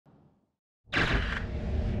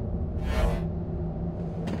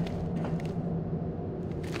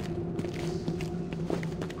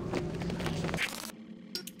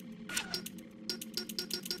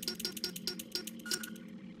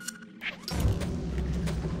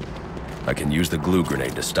I can use the glue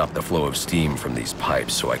grenade to stop the flow of steam from these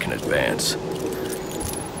pipes so I can advance.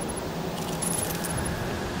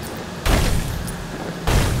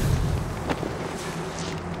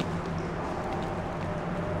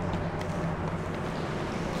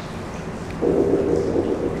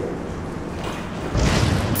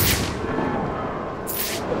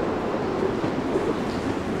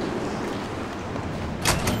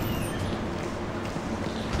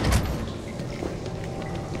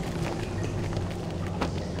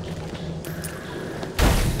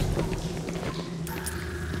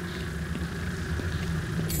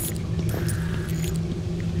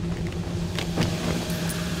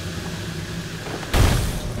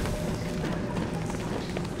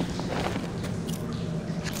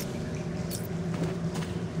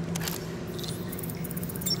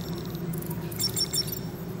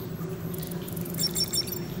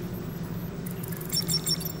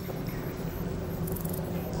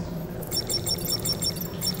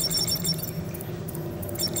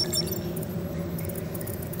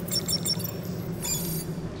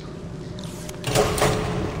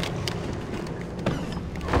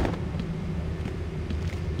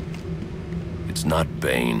 It's not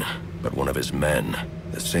Bane, but one of his men.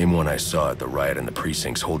 The same one I saw at the riot in the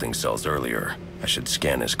precinct's holding cells earlier. I should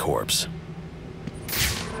scan his corpse.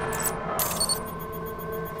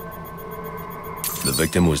 The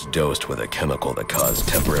victim was dosed with a chemical that caused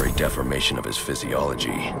temporary deformation of his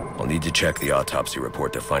physiology. I'll need to check the autopsy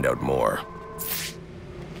report to find out more.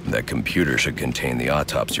 That computer should contain the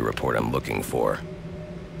autopsy report I'm looking for.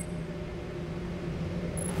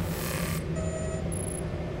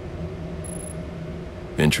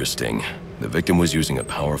 Interesting. The victim was using a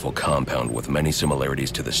powerful compound with many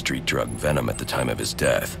similarities to the street drug Venom at the time of his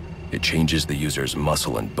death. It changes the user's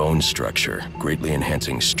muscle and bone structure, greatly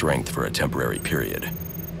enhancing strength for a temporary period.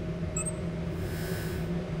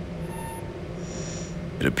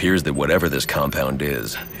 It appears that whatever this compound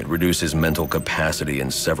is, it reduces mental capacity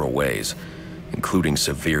in several ways, including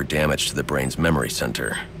severe damage to the brain's memory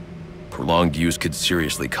center. Prolonged use could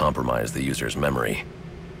seriously compromise the user's memory.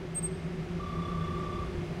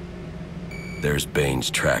 There's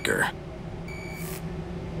Bane's tracker.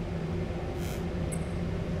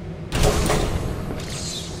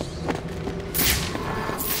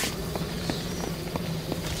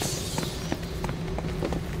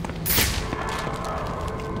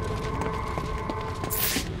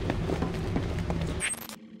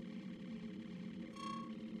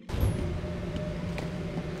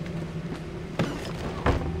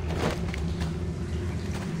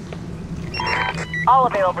 All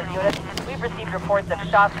available units. We've received reports of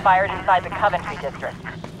shots fired inside the Coventry district.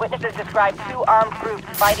 Witnesses describe two armed groups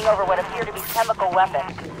fighting over what appear to be chemical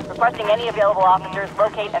weapons. Requesting any available officers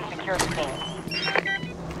locate and secure the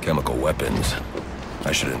scene. Chemical weapons.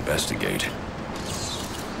 I should investigate.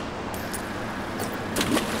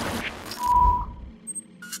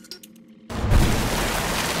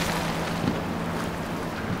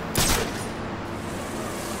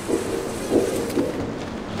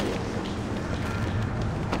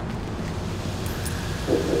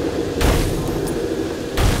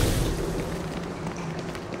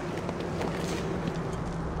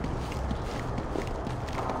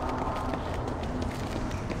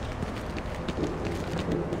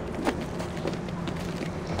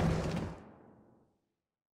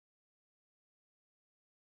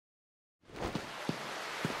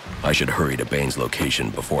 I should hurry to Bane's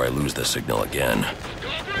location before I lose the signal again.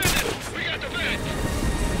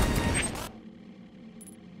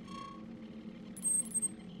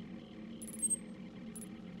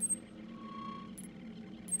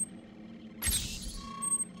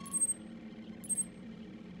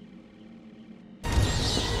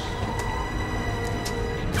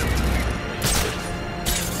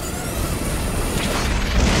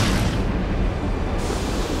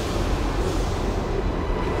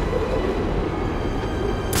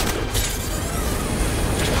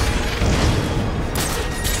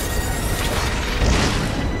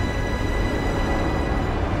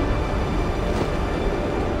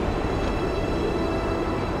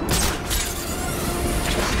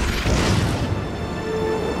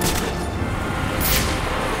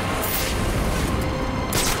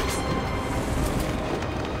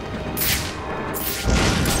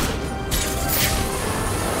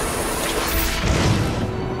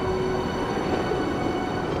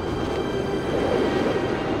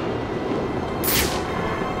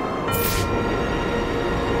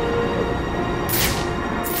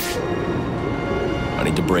 I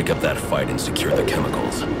need to break up that fight and secure the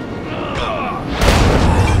chemicals.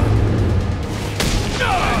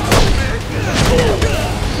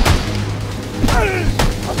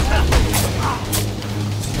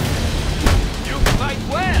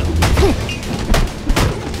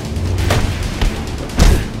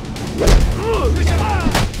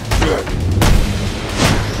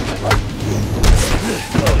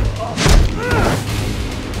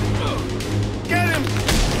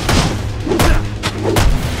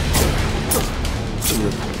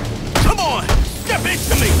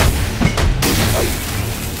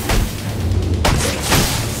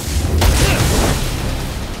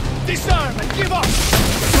 Disarm and give up!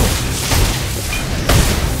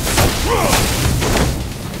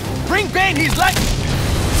 Bring Bane his life!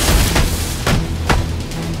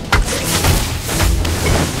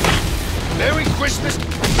 Merry Christmas!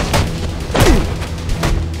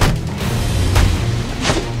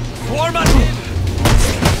 Swarm on him!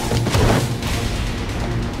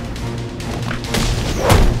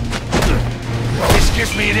 This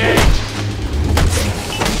gives me an edge!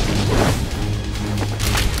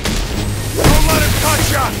 Don't let him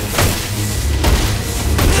touch ya!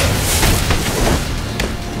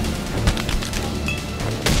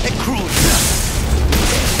 Hey, cruise!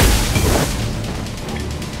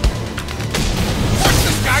 Watch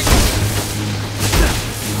this guy!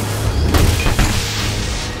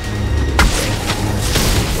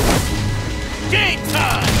 Game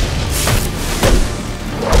time!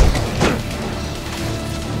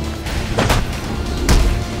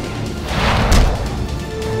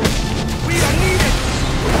 We are needed!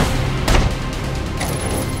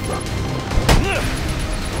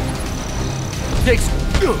 Takes...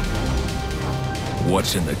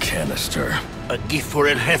 What's in the canister? A gift for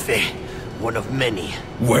El Jefe. One of many.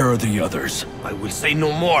 Where are the others? I will say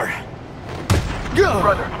no more.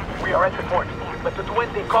 Brother, we are at the fort, but the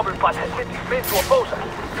Duende Cobblepot has sent his men to oppose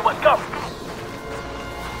us. You must come.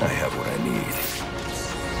 I have what I need.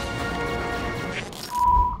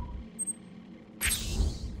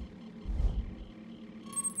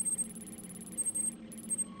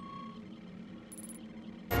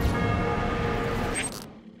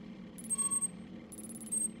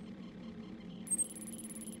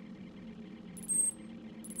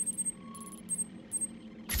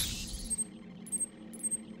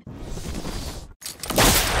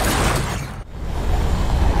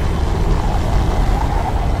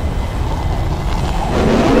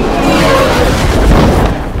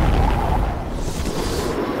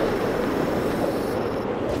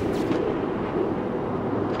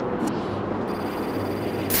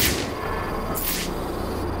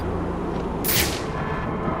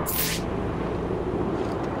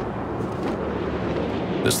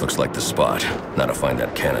 This looks like the spot. Now to find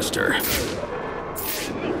that canister.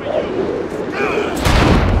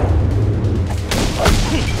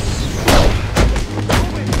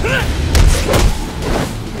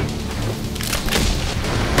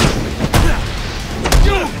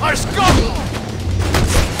 You are scum!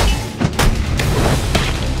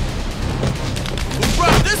 Who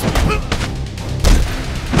brought this?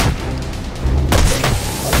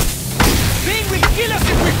 Bane will kill us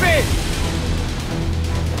if we fail!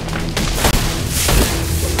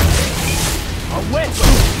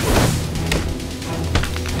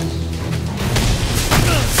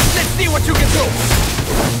 Let's see what you can do!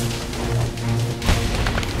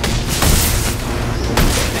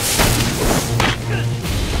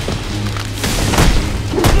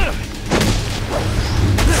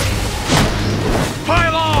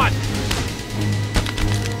 Pile on!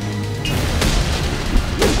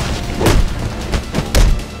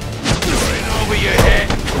 Right over your head!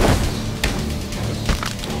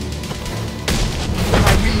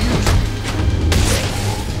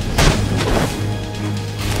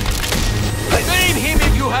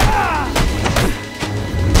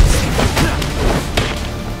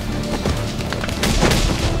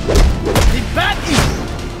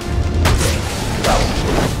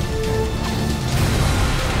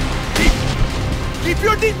 Keep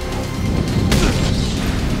your deep.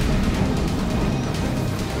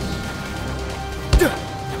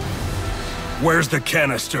 Where's the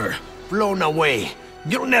canister? Blown away.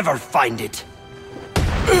 You'll never find it.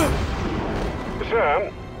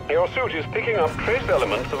 Sir, your suit is picking up trace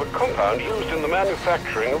elements of a compound used in the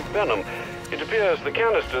manufacturing of venom. It appears the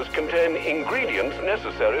canisters contain ingredients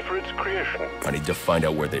necessary for its creation. I need to find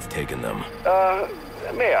out where they've taken them.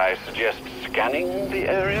 May I suggest scanning the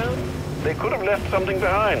area? They could have left something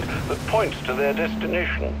behind that points to their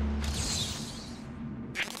destination.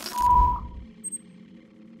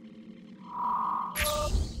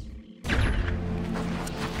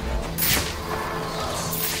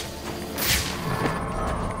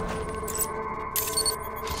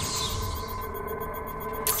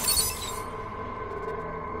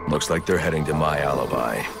 Looks like they're heading to my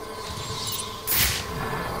alibi.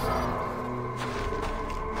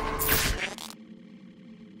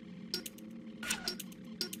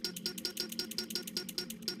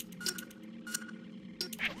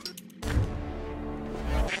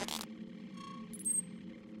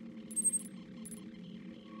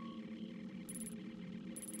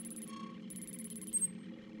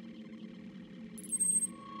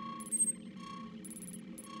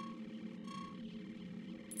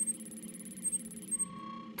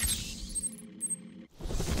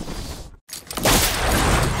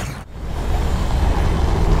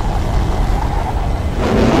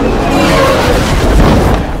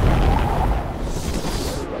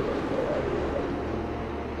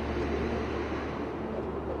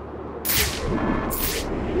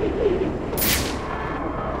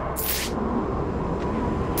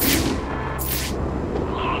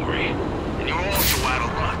 Hungry. And you're also out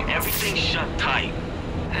of luck. Everything's shut tight.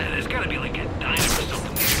 There's gotta be like a diner or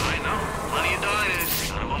something nearby, no? Plenty of diners.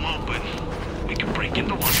 None of them open. We could break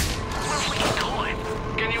into one. What if we get caught?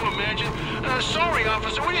 Can you imagine? Sorry,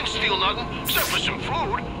 officer, we didn't steal nothing, except for some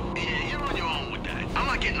food. Yeah, you're on your own with that. I'm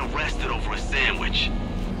not getting arrested over a sandwich.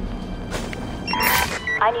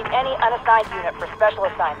 I need any unassigned unit for special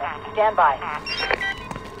assignment. Stand by.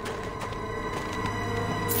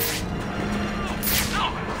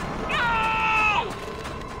 No! No!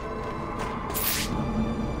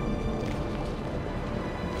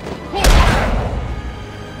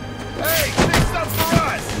 Hey, fix up for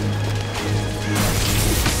us!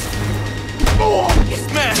 This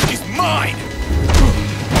mask is mine!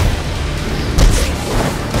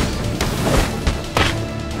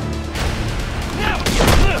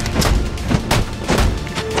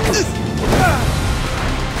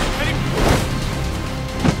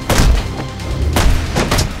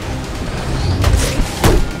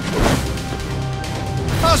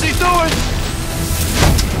 How's he doing?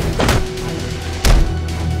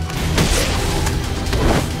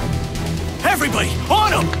 Everybody,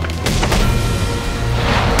 on him!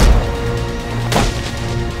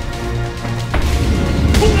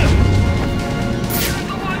 That's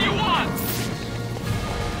the one you want!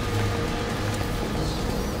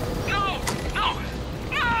 No! No!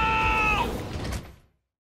 No!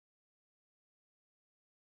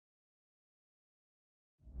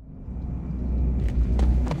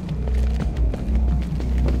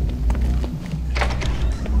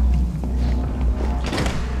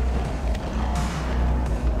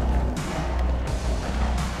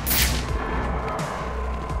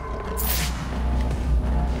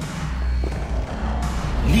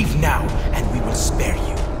 Leave now, and we will spare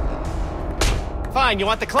you. Fine, you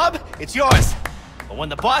want the club? It's yours. But when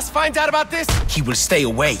the boss finds out about this... He will stay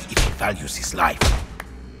away if he values his life.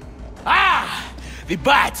 Ah! The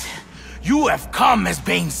bat! You have come as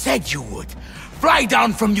Bane said you would. Fly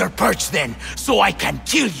down from your perch then, so I can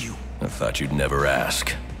kill you. I thought you'd never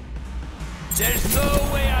ask. There's no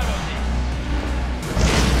way out of this.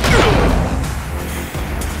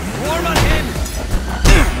 Warm on him!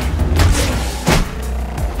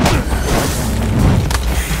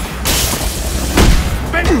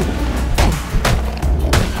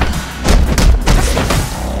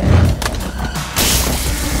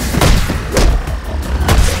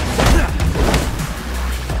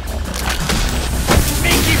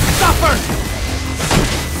 Make him suffer!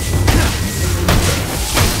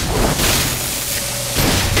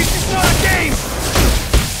 This is not a game!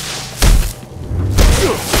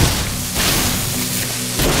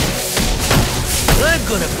 I'm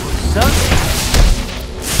gonna put some...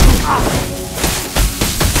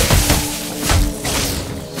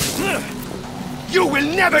 You will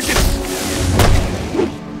never get...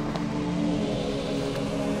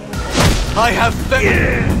 I have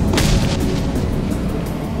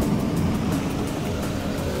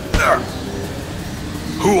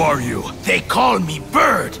Who are you? They call me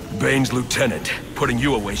Bird. Bane's lieutenant. Putting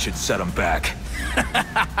you away should set him back.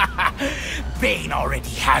 Bane already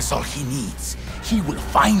has all he needs. He will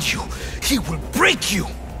find you. He will break you.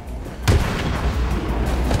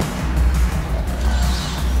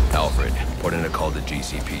 Alfred, put in a call to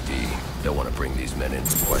GCPD. Don't want to bring these men in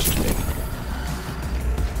for questioning.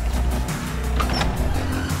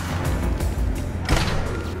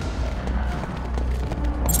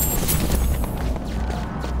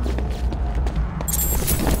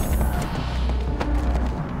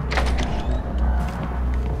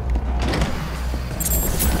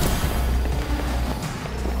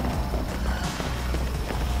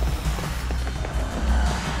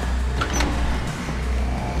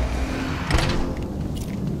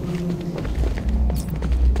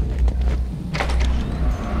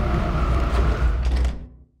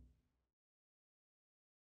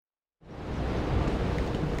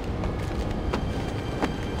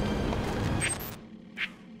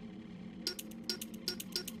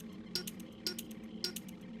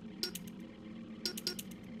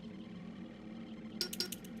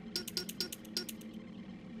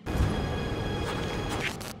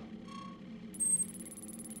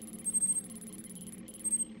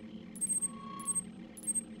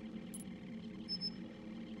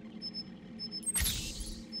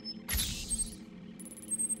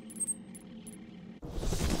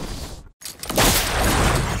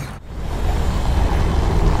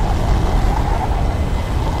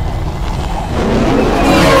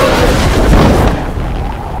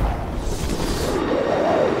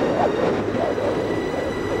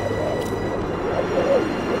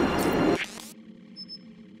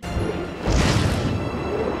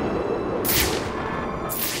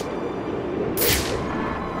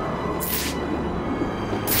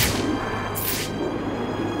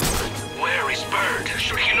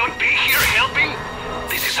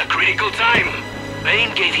 critical time.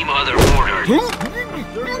 Bane gave him other orders.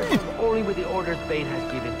 Only with the orders Bane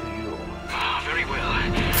has given to you. Ah, very well.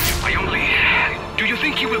 I only... Do you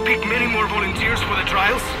think he will pick many more volunteers for the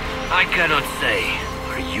trials? I cannot say.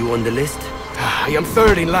 Are you on the list? I am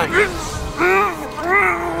third in line.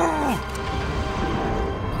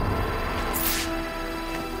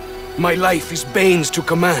 My life is Bane's to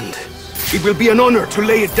command. It will be an honor to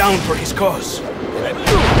lay it down for his cause.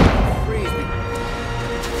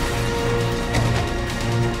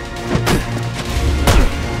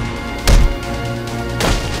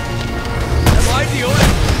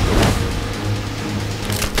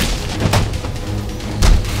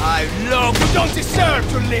 No, you don't deserve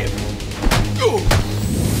to live!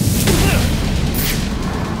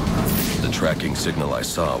 The tracking signal I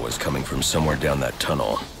saw was coming from somewhere down that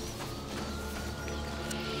tunnel.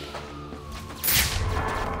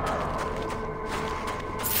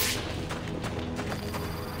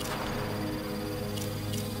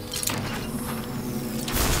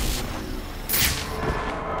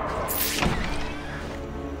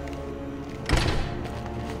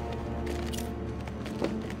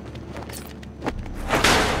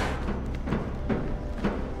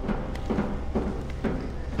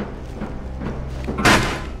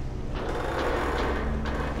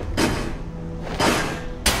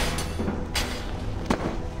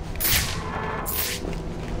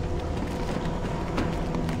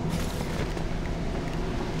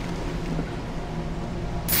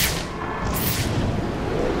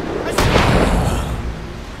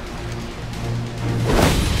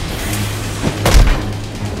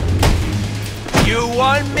 You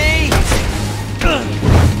want me?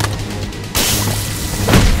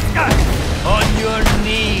 On your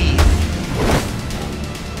knees.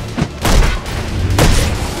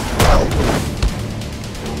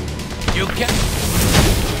 You can...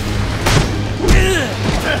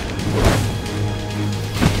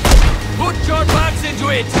 Put your backs into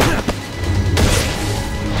it!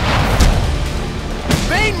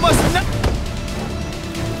 Bane must not...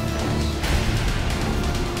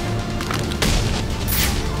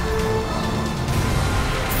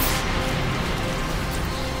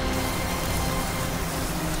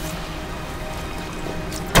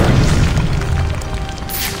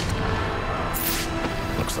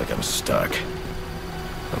 Looks like I'm stuck.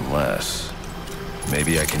 Unless...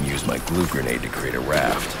 maybe I can use my glue grenade to create a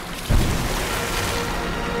raft.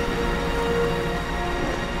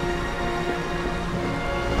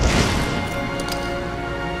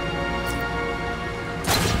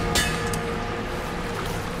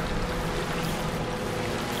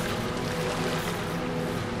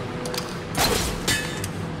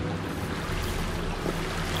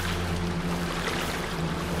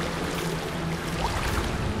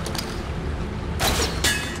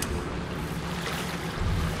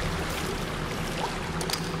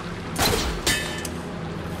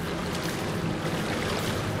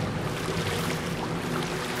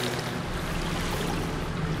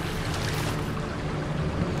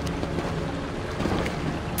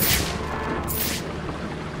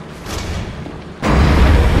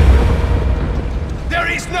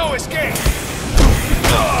 No escape!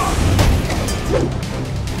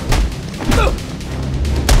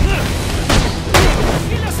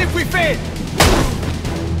 Kill us if we fail!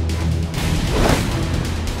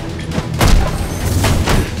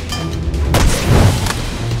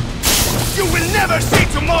 You will never see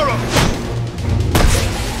tomorrow!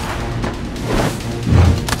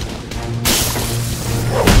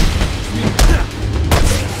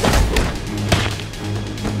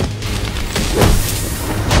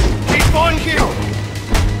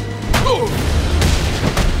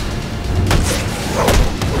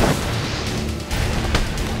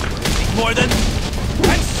 More than...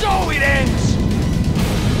 And so it ends!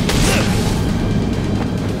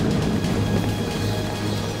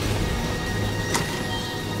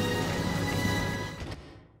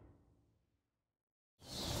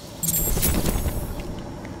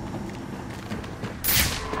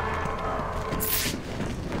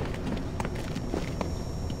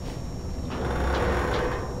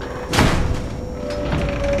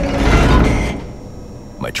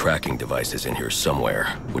 My tracking device is in here somewhere,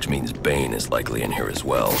 which means Bane is likely in here as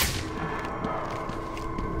well.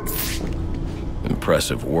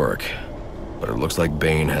 Impressive work, but it looks like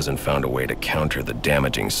Bane hasn't found a way to counter the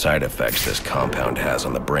damaging side effects this compound has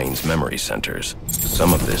on the brain's memory centers.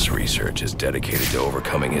 Some of this research is dedicated to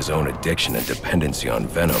overcoming his own addiction and dependency on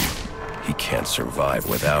venom. He can't survive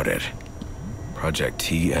without it. Project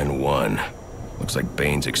TN1. Looks like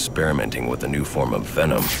Bane's experimenting with a new form of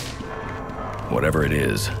venom. Whatever it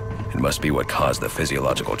is, It must be what caused the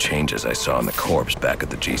physiological changes I saw in the corpse back at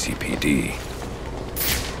the GCPD.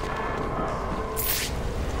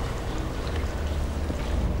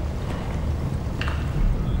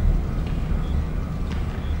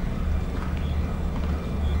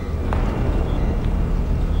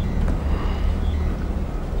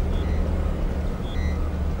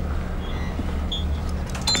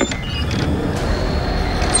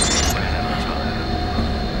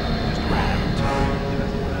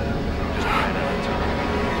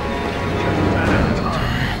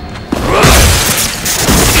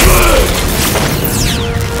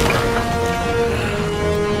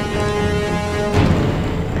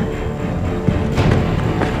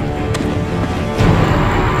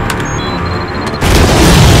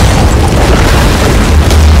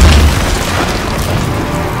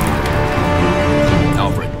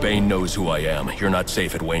 Who I am. You're not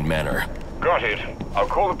safe at Wayne Manor. Got it. I'll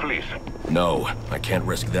call the police. No, I can't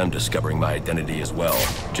risk them discovering my identity as well.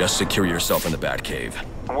 Just secure yourself in the Batcave.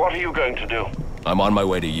 What are you going to do? I'm on my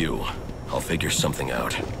way to you. I'll figure something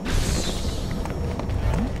out.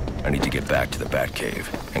 I need to get back to the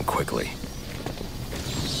Batcave, and quickly.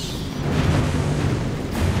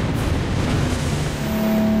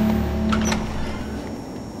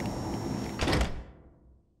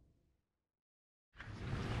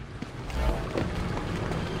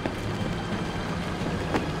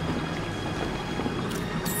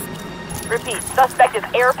 Repeat, suspect is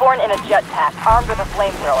airborne in a jetpack, armed with a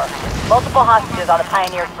flamethrower. Multiple hostages on the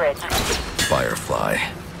Pioneers Bridge. Firefly.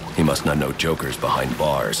 He must not know Joker's behind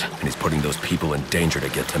bars, and he's putting those people in danger to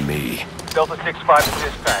get to me. Delta 6-5 to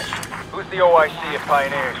dispatch. Who's the OIC at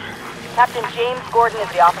Pioneers? Captain James Gordon is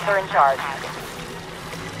the officer in charge.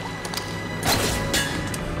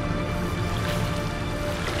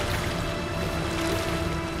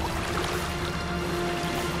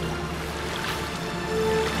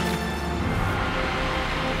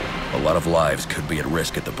 A lot of lives could be at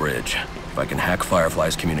risk at the bridge. If I can hack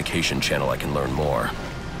Firefly's communication channel, I can learn more.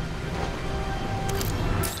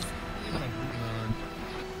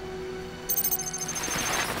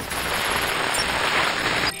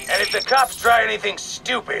 And if the cops try anything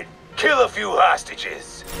stupid, kill a few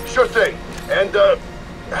hostages. Sure thing. And,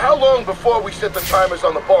 how long before we set the timers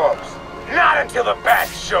on the bombs? Not until the bat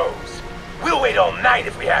shows. We'll wait all night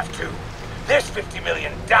if we have to. There's $50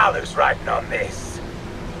 million riding on this.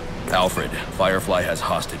 Alfred, Firefly has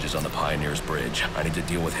hostages on the Pioneers Bridge. I need to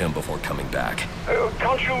deal with him before coming back.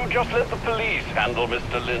 Can't you just let the police handle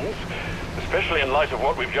Mr. Linz? Especially in light of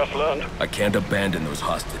what we've just learned. I can't abandon those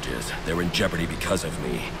hostages. They're in jeopardy because of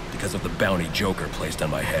me. Because of the bounty Joker placed on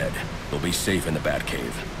my head. They'll be safe in the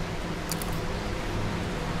Batcave.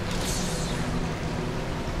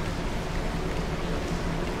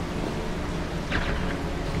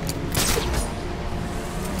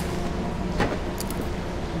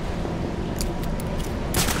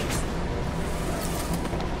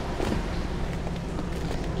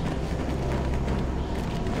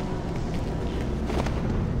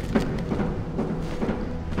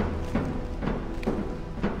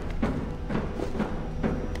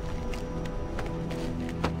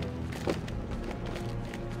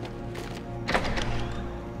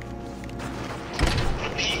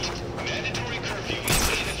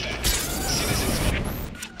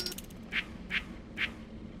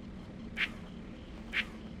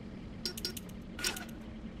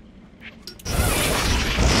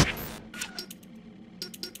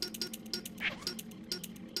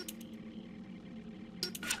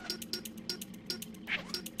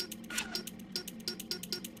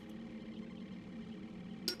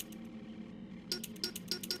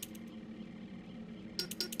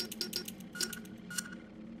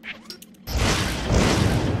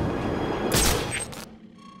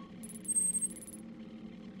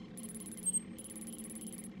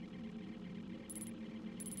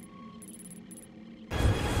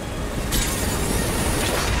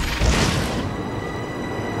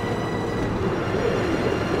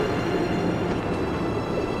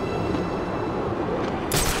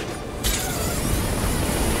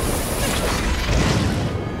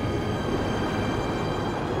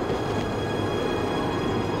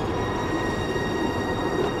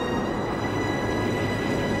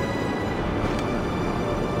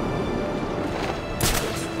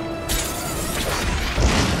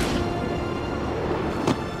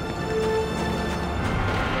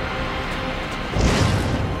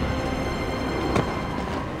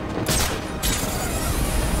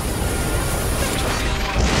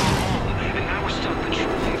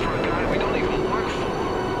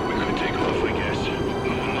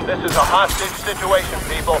 This is a hostage situation,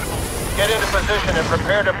 people. Get into position and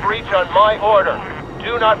prepare to breach on my order.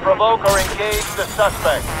 Do not provoke or engage the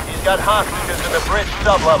suspect. He's got hostages in the bridge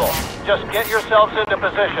sublevel. Just get yourselves into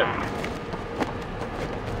position.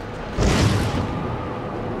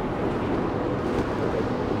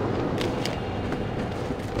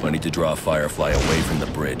 I need to draw Firefly away from the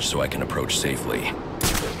bridge so I can approach safely.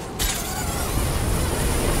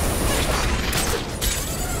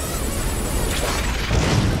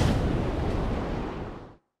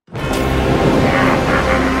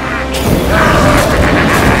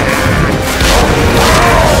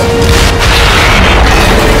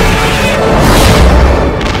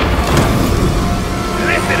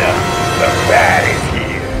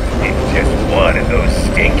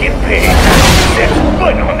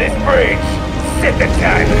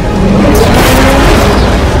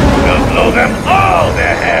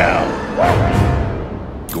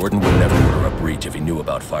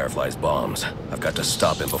 Firefly's bombs. I've got to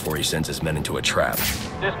stop him before he sends his men into a trap.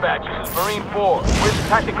 Dispatch, this is Marine 4. We're the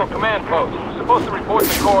tactical command post. We're supposed to report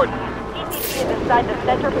the coordinates. ECC is inside the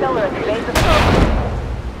center pillar at the base of the...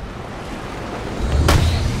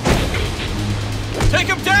 Take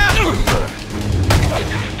him down!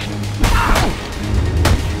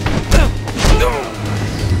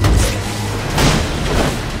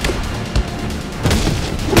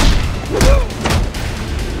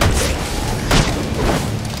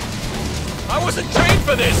 I wasn't trained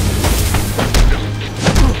for this!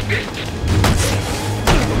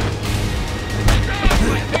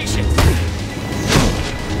 Patience!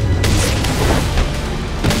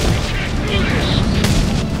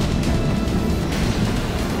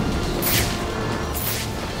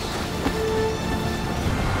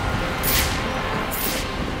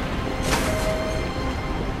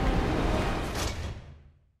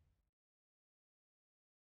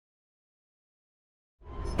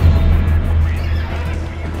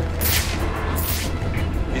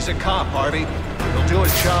 He's a cop, Harvey. He'll do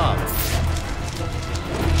his job.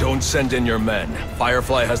 Don't send in your men.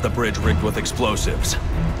 Firefly has the bridge rigged with explosives.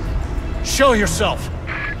 Show yourself!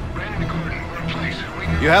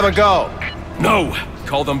 You have a go. No!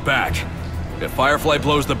 Call them back. If Firefly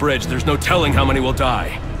blows the bridge, there's no telling how many will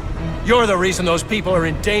die. You're the reason those people are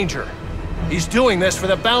in danger. He's doing this for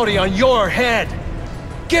the bounty on your head.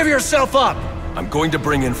 Give yourself up! I'm going to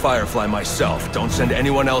bring in Firefly myself. Don't send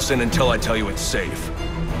anyone else in until I tell you it's safe.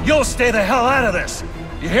 You'll stay the hell out of this!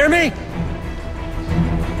 You hear me?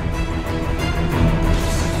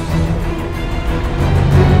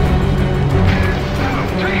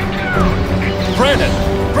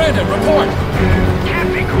 Brandon, report!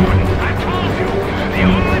 Captain Gordon, I told you, the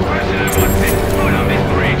only person I want set foot on this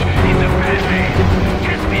bridge is a bad man.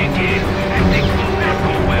 Catch me again, and things will not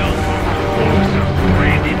go well. Officer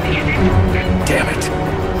Brandon, is it? Damn it!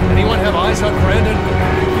 Anyone have eyes on Brandon?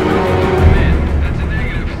 That's a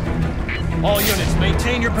negative. All units,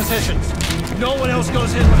 maintain your positions. No one else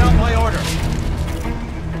goes in without my order.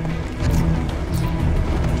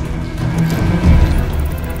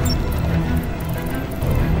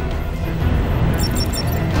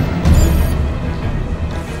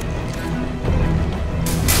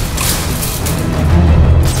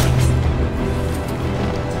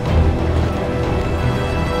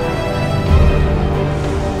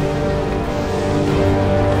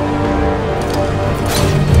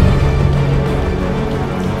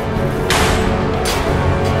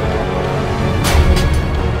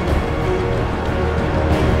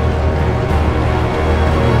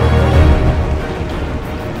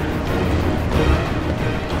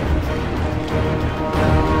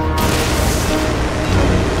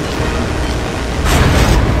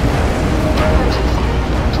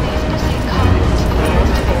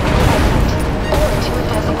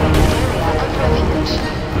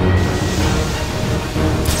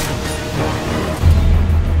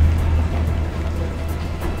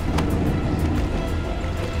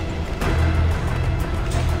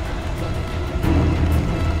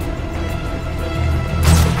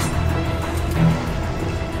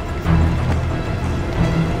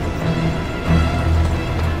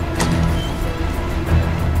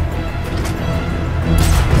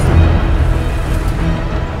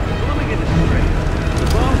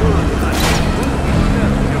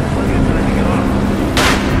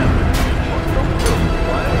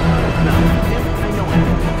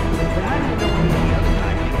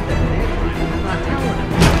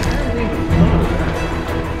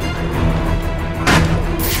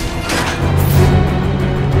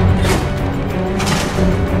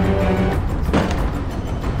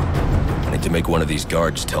 Make one of these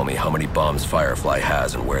guards tell me how many bombs Firefly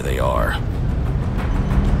has and where they are.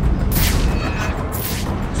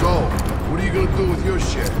 So, what are you gonna do with your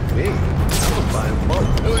shit? Me? I'm gonna buy a boat.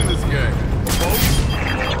 Killing this gang. A boat?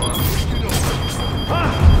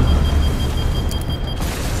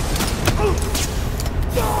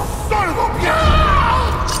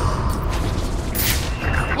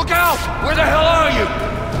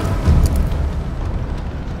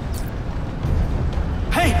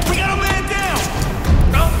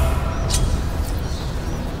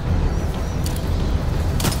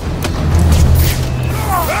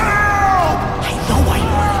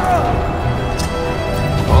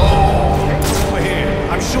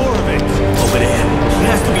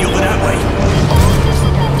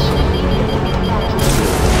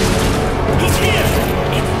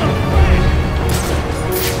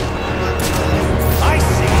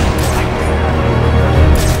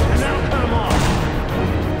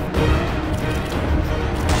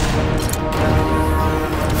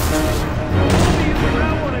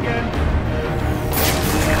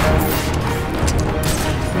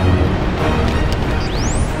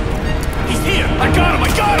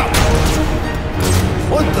 got him!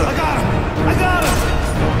 What the? I got him! I got him!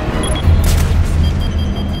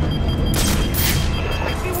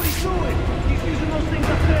 I see what he's doing. He's using those things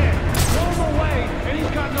up there. Blow him away, and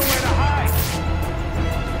he's got nowhere to hide.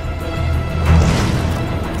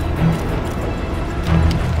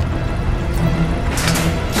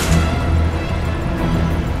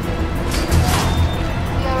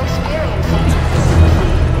 We are experiencing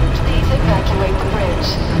Please evacuate the bridge.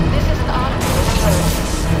 This is an automated alert.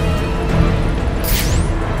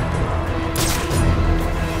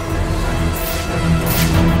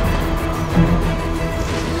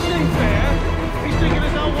 This ain't fair. He's taking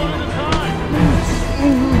us out one at a time.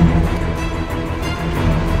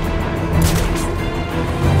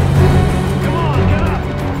 Come on, get up.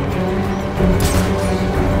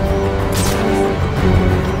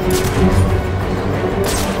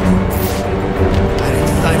 I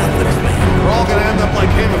didn't sign up for this, man. We're all gonna end up like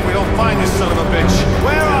him if we don't find this son of a bitch.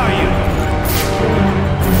 Where are you?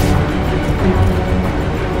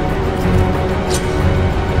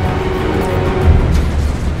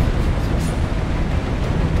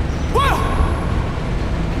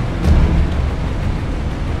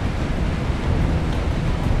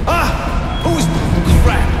 Who's...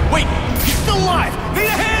 Crap! Wait! He's still alive! Need a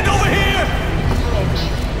hand over here! Bridge.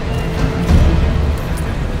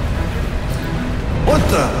 What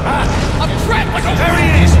the? I'm trapped like a... There he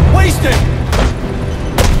is! Wasted!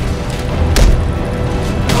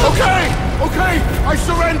 Okay! Okay! I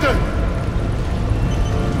surrender!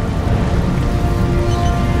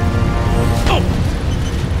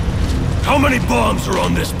 How many bombs are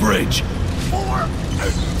on this bridge? 4!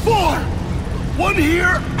 4! One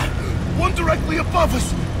here, one directly above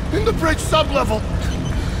us, in the bridge sublevel,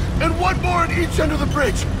 and one more at each end of the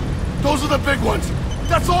bridge. Those are the big ones.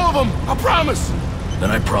 That's all of them, I promise.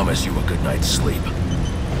 Then I promise you a good night's sleep.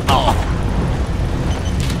 Oh.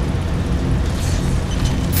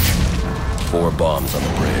 4 bombs on the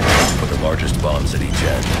bridge, with the largest bombs at each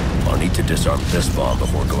end. I'll need to disarm this bomb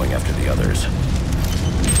before going after the others.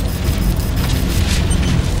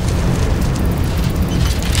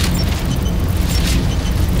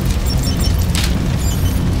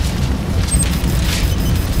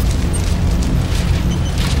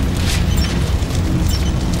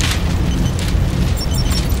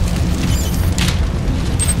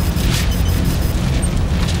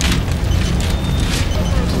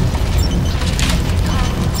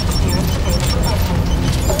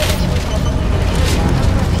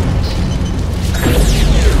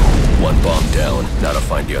 Now to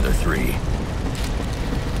find the other 3.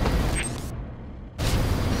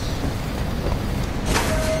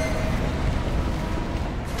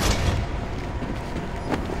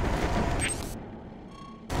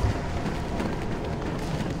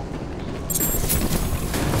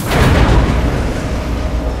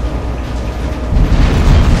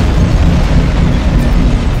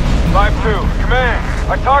 5-2,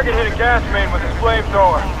 command. Our target hit a gas main with his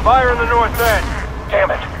flamethrower. Fire in the north end.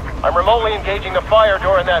 Damn it. I'm remotely engaging the fire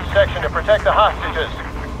door in that section to protect the hostages.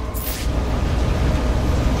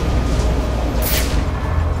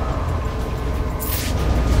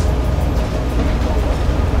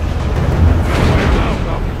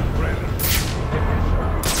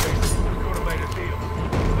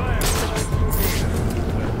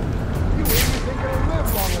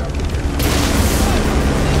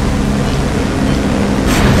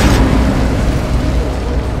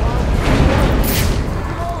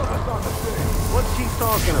 What's he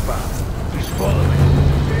talking about? He's following.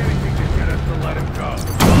 Anything to get us to let him go.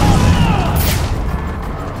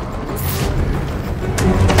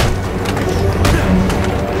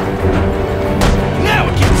 Now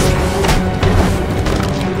it gets...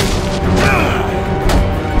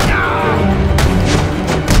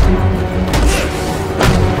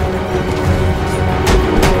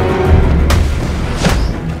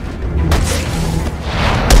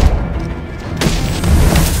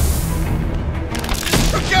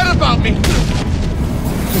 Forget about me!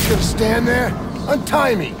 Just gonna stand there?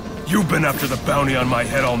 Untie me! You've been after the bounty on my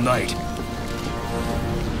head all night.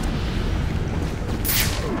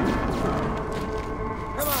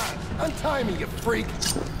 Come on, untie me, you freak!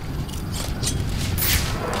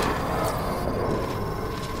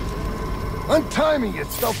 Untie me, you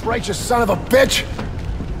self-righteous son of a bitch!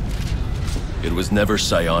 It was never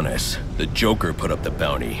Sionis. The Joker put up the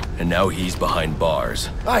bounty, and now he's behind bars.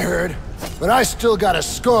 I heard, but I still got a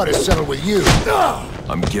score to settle with you.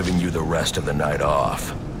 I'm giving you the rest of the night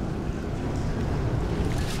off.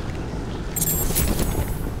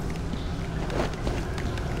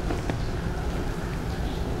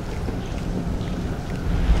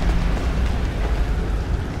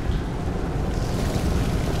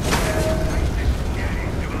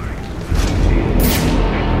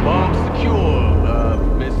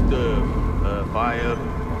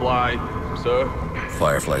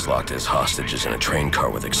 Firefly's locked as hostages in a train car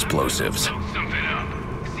with explosives. Something up.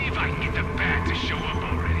 See if I can get the bat to show up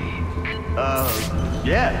already.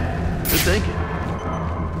 Yeah. Good thinking.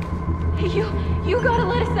 You gotta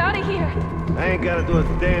let us out of here. I ain't gotta do a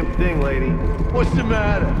damn thing, lady. What's the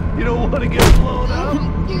matter? You don't want to get blown up?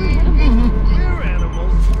 We're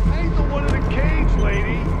animals. I ain't the one in the cage,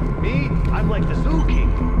 lady. Me? I'm like the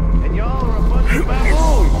zookeeper. And y'all are a bunch of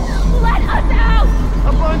baboons. Let us out!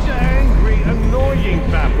 A bunch of angry, annoying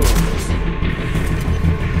baboons.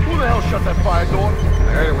 Who the hell shut that fire door?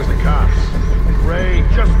 I heard it was the cops. Great,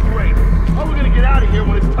 just great. How are we gonna get out of here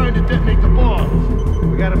when it's time to detonate the bombs?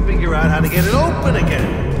 We gotta figure out how to get it open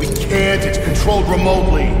again. We can't, it's controlled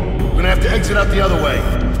remotely. We're gonna have to exit out the other way.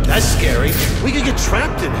 That's scary. We could get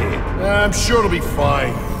trapped in here. I'm sure it'll be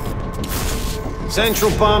fine. Central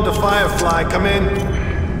bomb to Firefly, come in.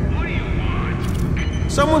 What do you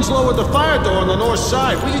want? Someone's lowered the fire door on the north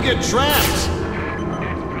side. We could get trapped.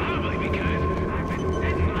 That's probably because I've been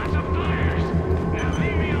setting lots of fires. Now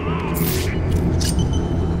leave me alone.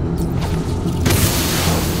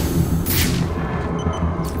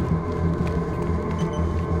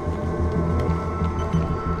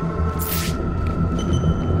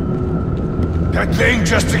 That thing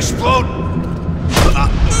just exploded.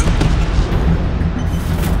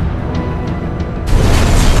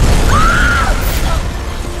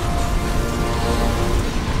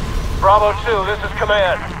 Bravo 2, this is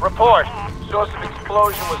Command. Report. Source of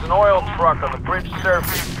explosion was an oil truck on the bridge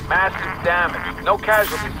surface. Massive damage. No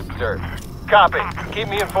casualties observed. Copy. Keep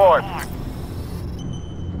me informed.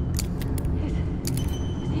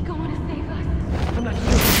 Is he going to save us? I'm not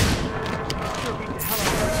sure. Sure beat the hell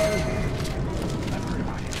out of that. I've heard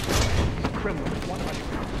about him. He's a criminal with 100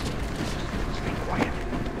 pounds. Stay quiet.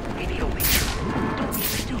 Maybe he'll leave. Don't be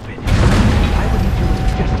stupid. I wouldn't do what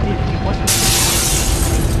he just did if he wasn't.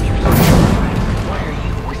 Why are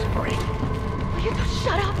you whispering? Will you just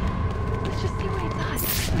shut up? Let's just see what he does.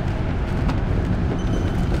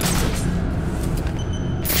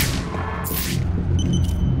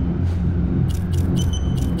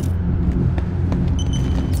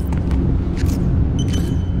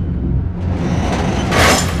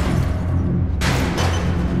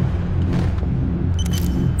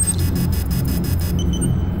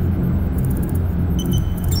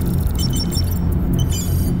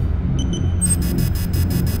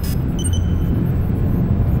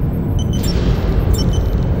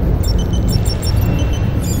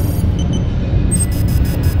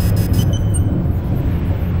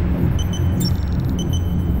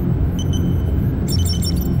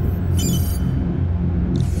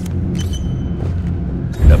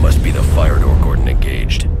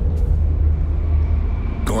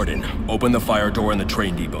 Open the fire door in the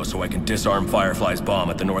train depot so I can disarm Firefly's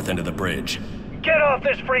bomb at the north end of the bridge. Get off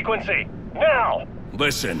this frequency! Now!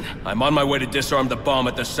 Listen, I'm on my way to disarm the bomb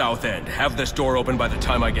at the south end. Have this door open by the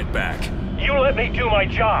time I get back. You let me do my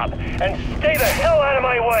job, and stay the hell out of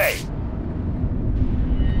my way!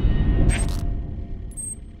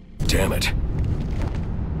 Damn it.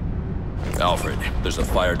 Alfred, there's a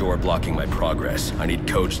fire door blocking my progress. I need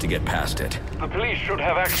codes to get past it. The police should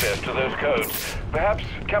have access to those codes. Perhaps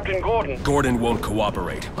Captain Gordon... Gordon won't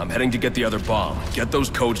cooperate. I'm heading to get the other bomb. Get those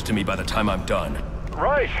codes to me by the time I'm done.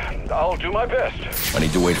 Right. I'll do my best. I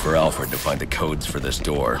need to wait for Alfred to find the codes for this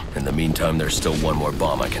door. In the meantime, there's still one more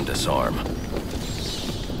bomb I can disarm.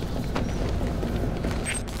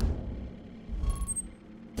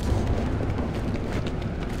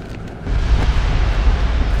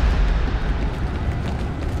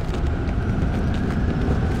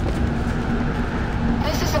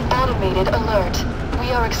 Alert.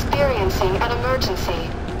 We are experiencing an emergency.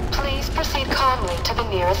 Please proceed calmly to the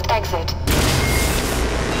nearest exit.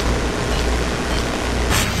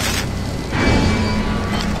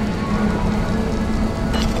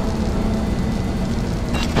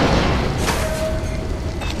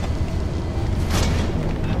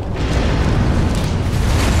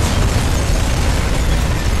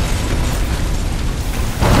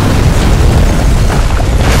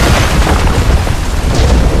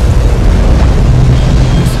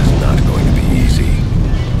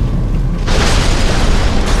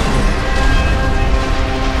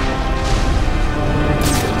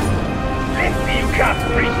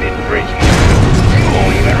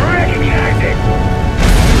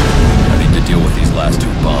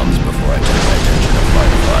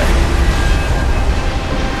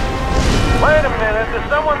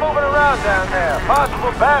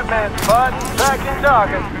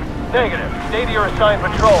 Negative. Stay to your assigned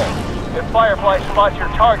patrol. If Firefly spots your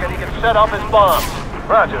target, he can set off his bombs.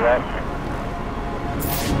 Roger that.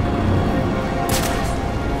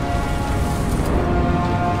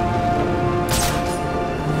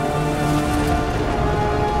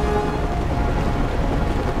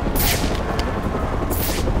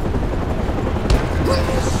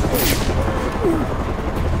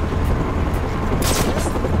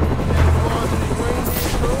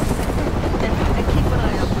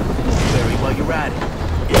 we're at it,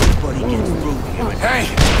 everybody gets through here. Hey,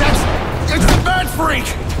 it's the Bat Freak!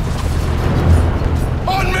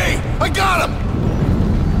 On me! I got him!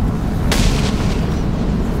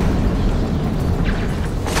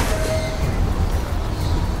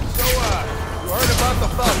 So, you heard about the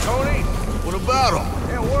Falcone? What about him?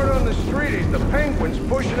 Yeah, word on the street is the Penguin's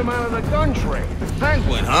pushing him out of the gun trade.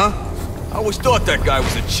 Penguin, huh? I always thought that guy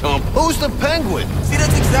was a chump. Who's the Penguin? See,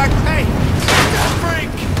 that's exactly... Hey! That freak!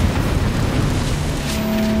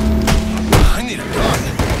 I need a gun.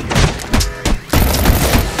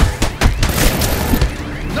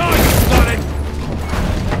 No, you got it!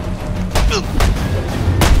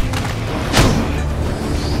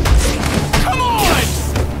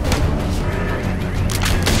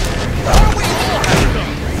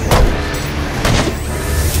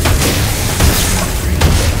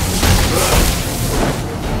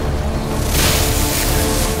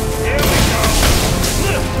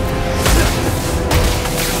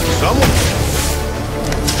 Come on!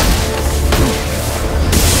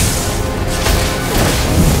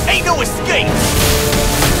 Ain't no escape!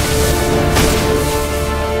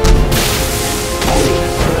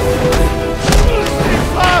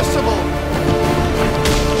 Impossible!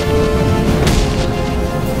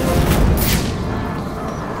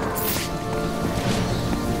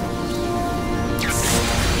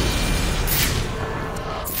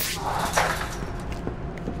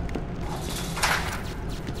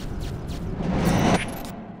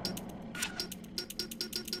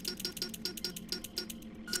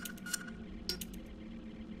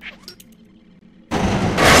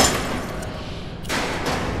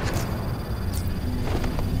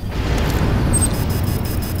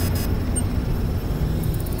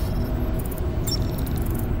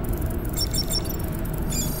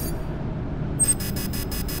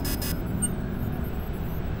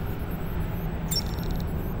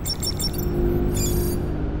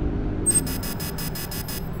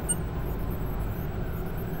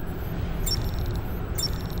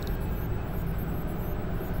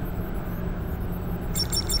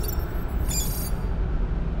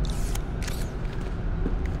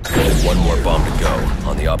 One more bomb to go,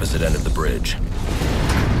 on the opposite end of the bridge.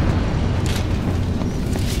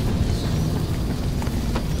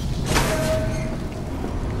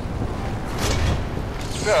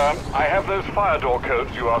 Sir, I have those fire door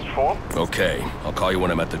codes you asked for. Okay, I'll call you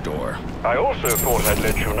when I'm at the door. I also thought I'd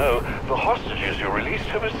let you know the hostages you released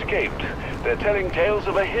have escaped. They're telling tales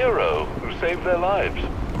of a hero who saved their lives.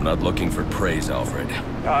 I'm not looking for praise, Alfred.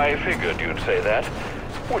 I figured you'd say that.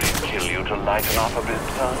 Would it kill you to lighten up a bit,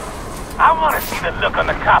 son? I want to see the look on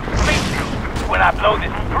the cops' faces when I blow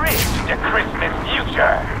this bridge to Christmas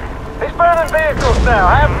future. He's burning vehicles now.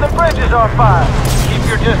 Half the bridge is on fire. Keep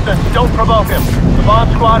your distance. Don't provoke him. The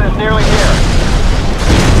bomb squad is nearly here.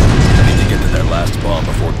 I need to get to that last bomb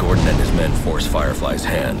before Gordon and his men force Firefly's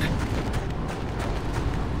hand.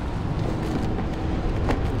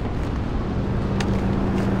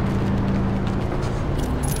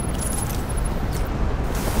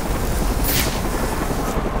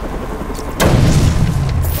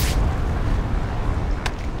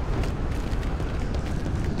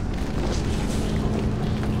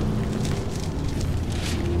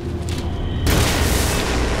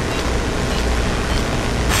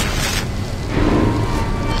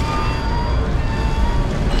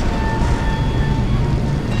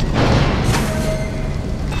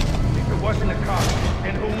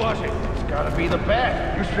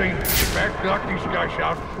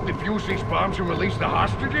 Defuse these bombs and release the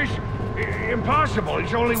hostages? Impossible.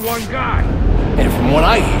 He's only one guy. And from what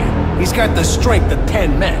I hear, he's got the strength of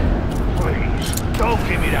 10 men. Please, don't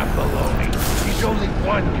give me that baloney. He's only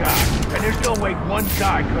one guy, and there's no way one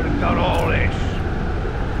guy could have done all this.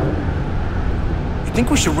 You think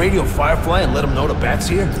we should radio Firefly and let him know the Bat's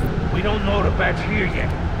here? We don't know the Bat's here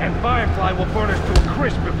yet, and Firefly will burn us to a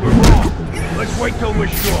crisp if we're wrong. Let's wait till we're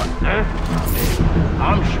sure, huh?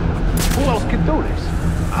 I'm sure. Who else can do this?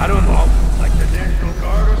 I don't know. Like the National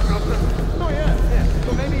Guard or something? Oh, yeah.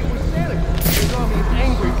 So maybe it was Santa Claus. His army of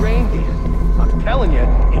angry reindeer. I'm telling you,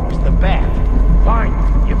 it was the Bat. Fine.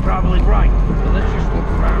 You're probably right. But let's just look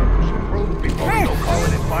around for some proof before we go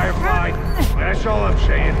calling it Firefly. That's all I'm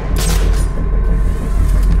saying.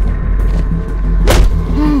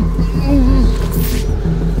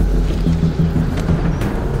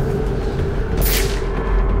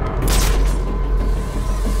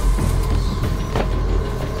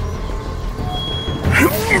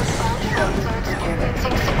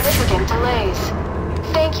 Significant delays.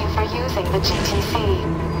 Thank you for using the GTC.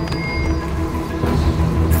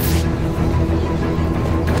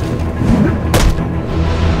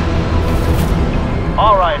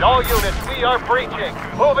 All right, all units, we We are breaching.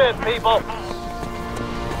 Move in, people.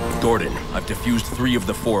 Gordon, I've defused 3 of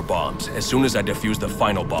the 4 bombs. As soon as I defuse the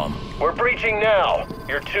final bomb... We're breaching now.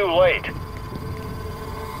 You're too late.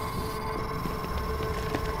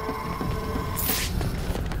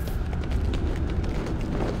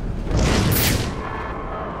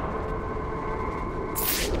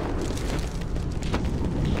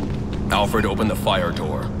 Alfred, open the fire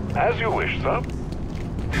door. As you wish, sir.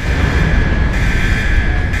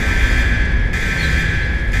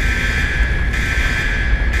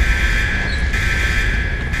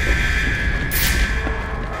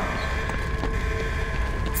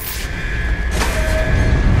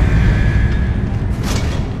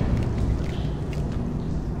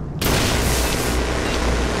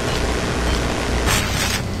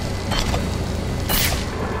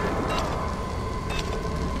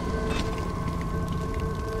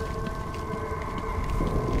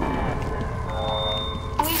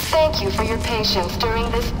 Thank you for your patience during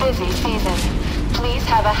this busy season. Please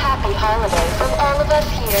have a happy holiday from all of us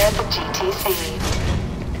here at the GTC.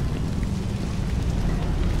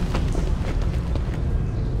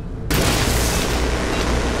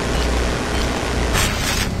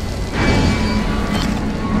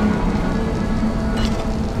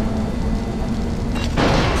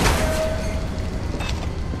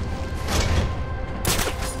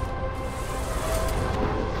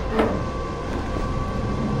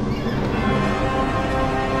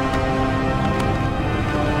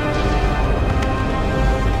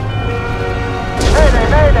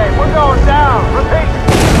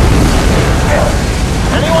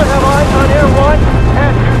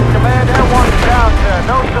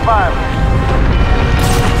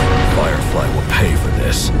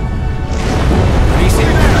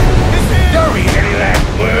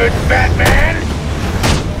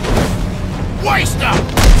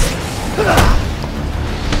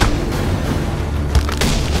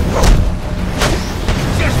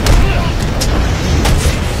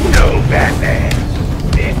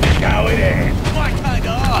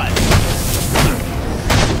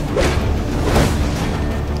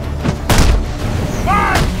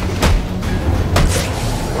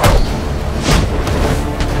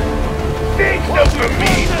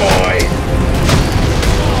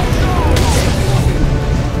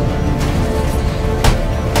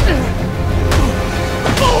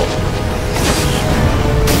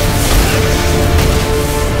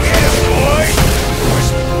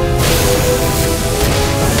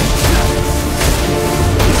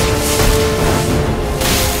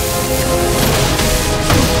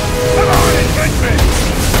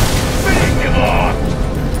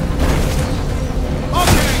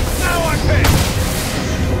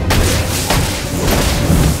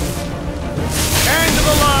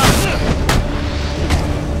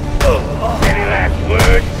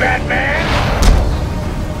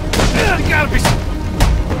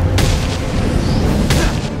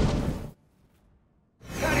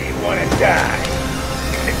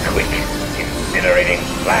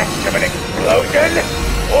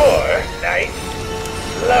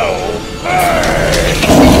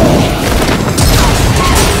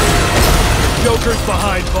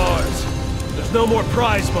 Behind bars. There's no more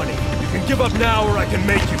prize money. You can give up now or I can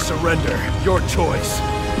make you surrender. Your choice.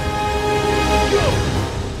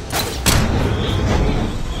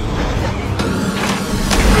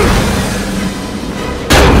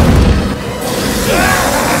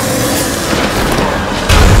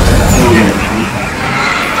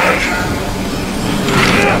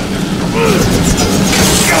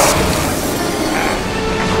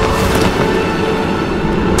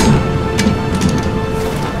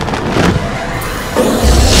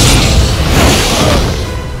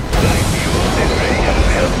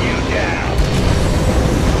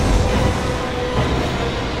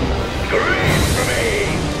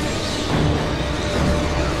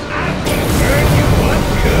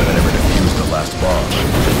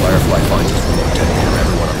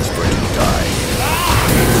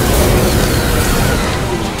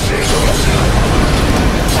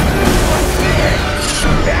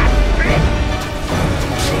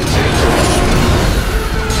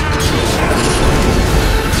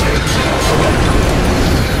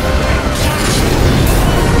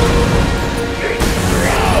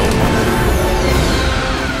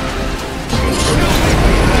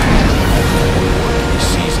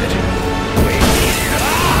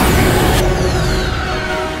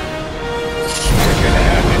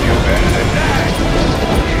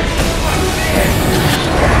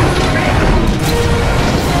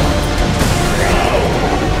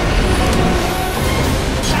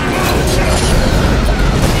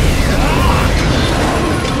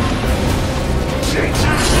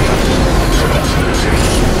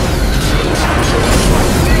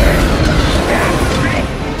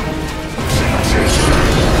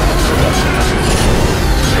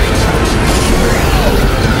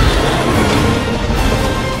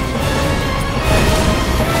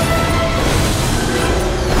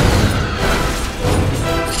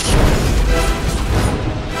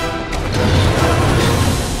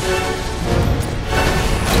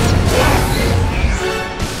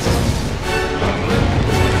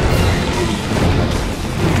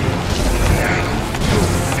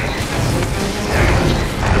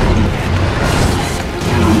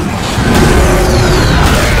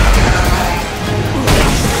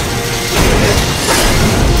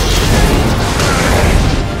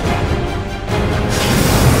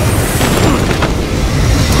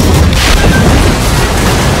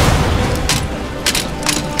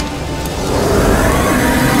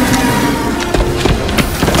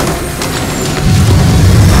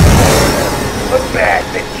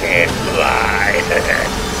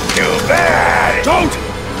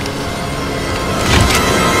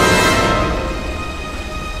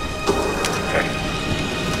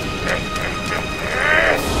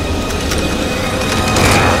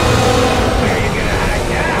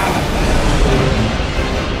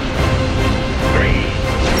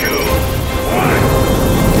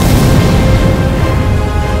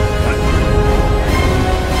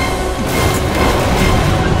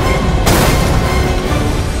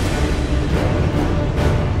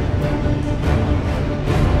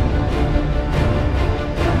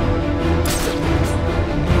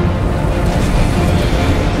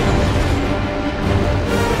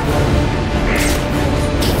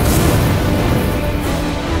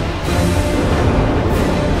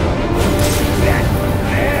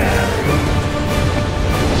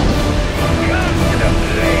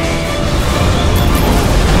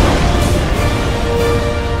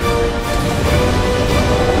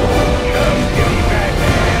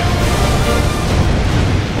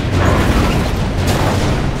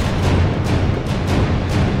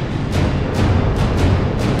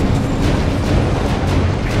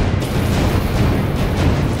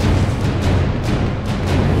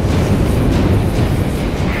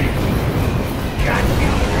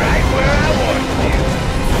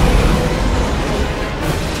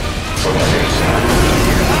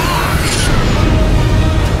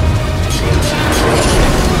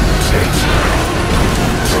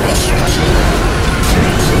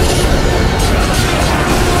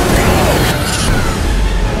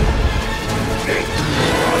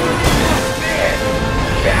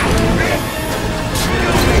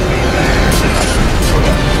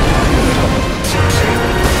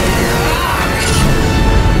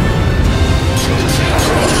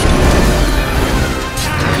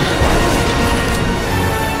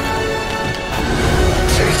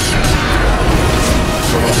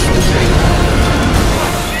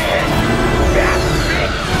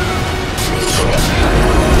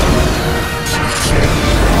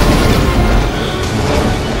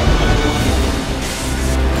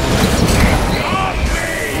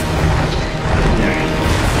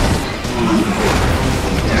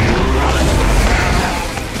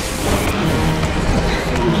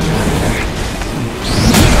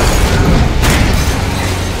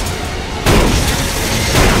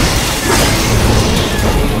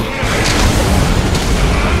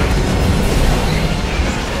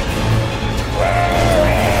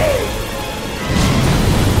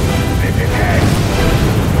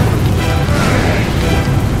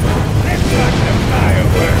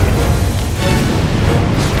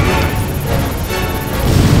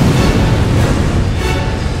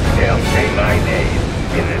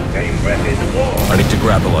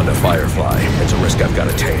 think I've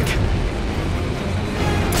got a take.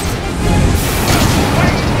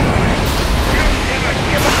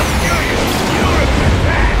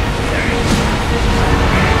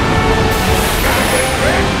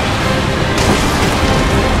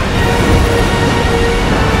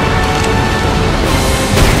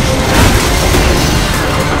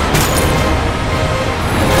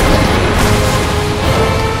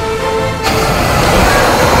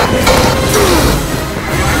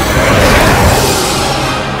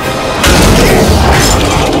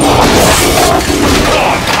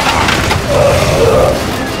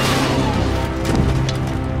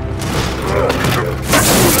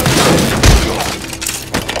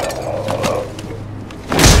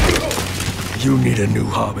 You need a new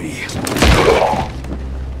hobby.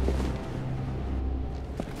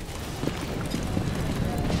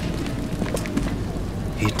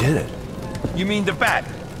 He did it. You mean the bat?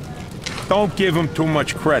 Don't give him too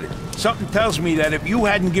much credit. Something tells me that if you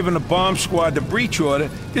hadn't given the bomb squad the breach order,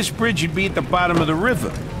 this bridge would be at the bottom of the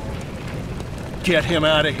river. Get him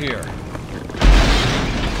out of here.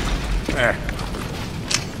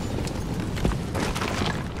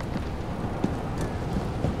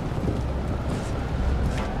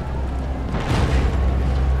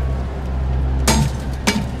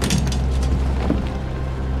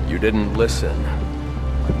 You didn't listen.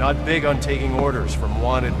 I'm not big on taking orders from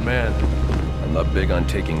wanted men. I'm not big on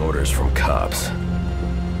taking orders from cops.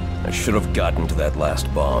 I should have gotten to that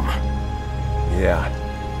last bomb. Yeah.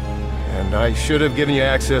 And I should have given you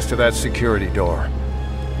access to that security door.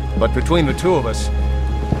 But between the two of us,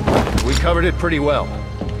 we covered it pretty well.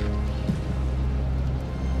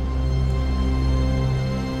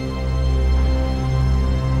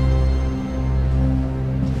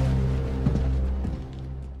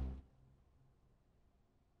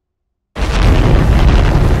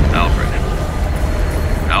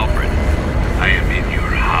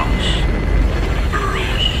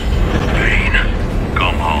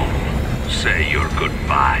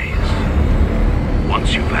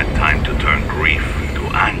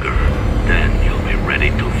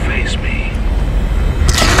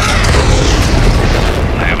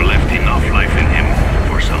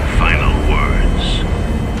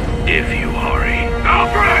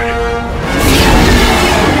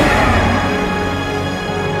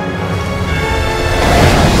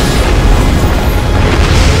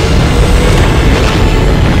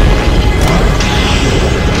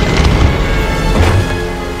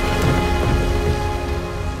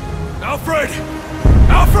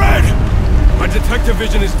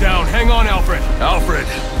 Vision is down. Hang on, Alfred. Alfred!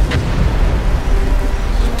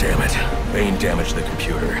 Damn it. Bane damaged the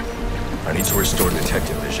computer. I need to restore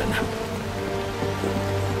detective vision.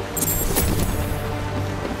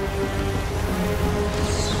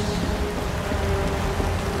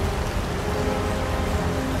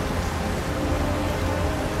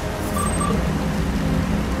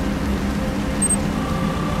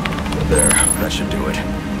 There, that should do it.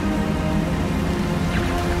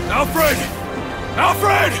 Alfred!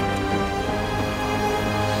 Alfred!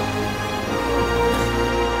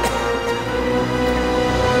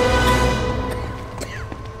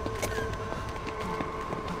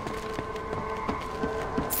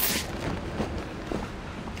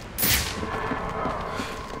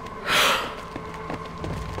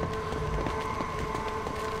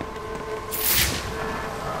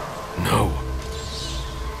 No.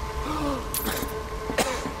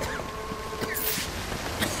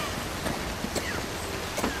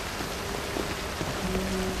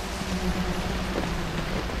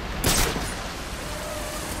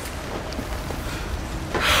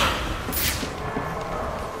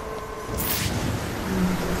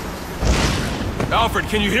 Alfred,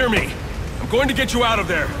 can you hear me? I'm going to get you out of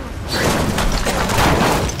there.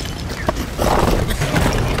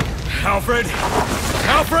 Alfred!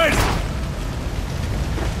 Alfred!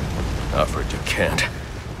 Alfred, you can't.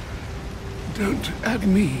 Don't add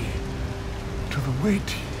me to the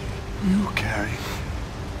weight you carry.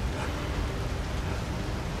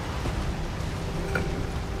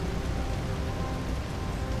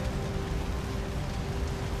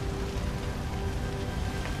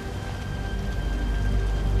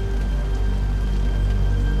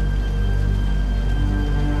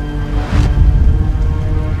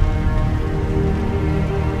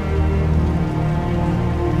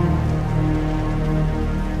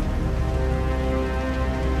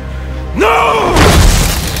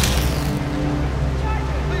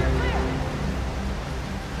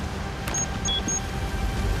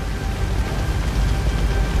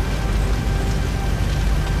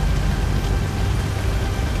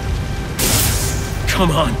 Come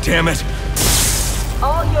on, damn it!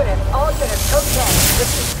 All All units, code 10.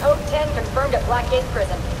 Repeat, code 10 confirmed at Blackgate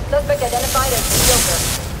Prison. Suspect identified as the Joker.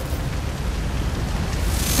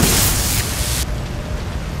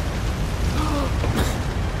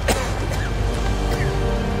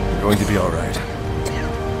 You're going to be all right.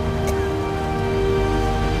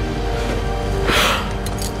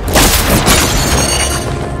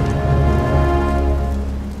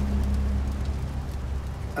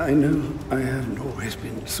 I know I haven't always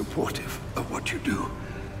been supportive of what you do,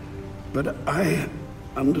 but I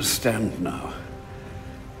understand now.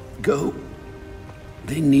 Go.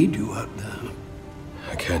 They need you out there.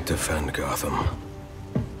 I can't defend Gotham.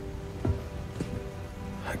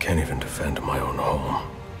 I can't even defend my own home.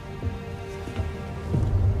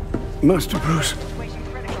 Master Bruce.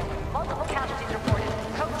 Multiple casualties reported.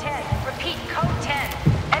 Code 10. Repeat, code 10.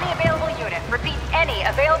 Any available unit. Repeat, any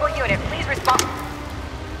available unit. Please respond.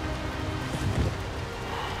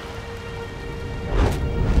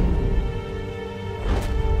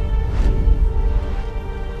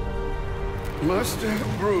 Master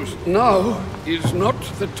Bruce, now is not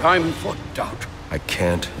the time for doubt. I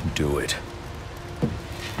can't do it.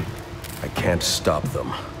 I can't stop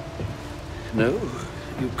them. No,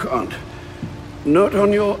 you can't. Not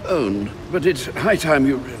on your own, but it's high time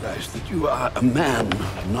you realize that you are a man,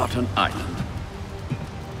 not an island.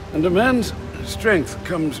 And a man's strength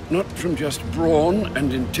comes not from just brawn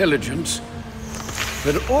and intelligence,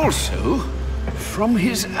 but also from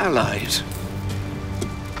his allies.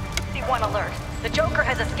 One alert. The Joker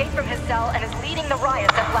has escaped from his cell and is leading the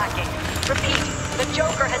riots at Blackgate. Repeat, the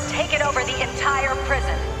Joker has taken over the entire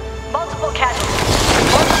prison. Multiple casualties.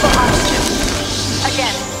 Multiple hostages.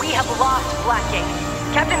 Again, we have lost Blackgate.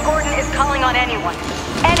 Captain Gordon is calling on anyone.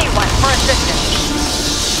 Anyone for assistance.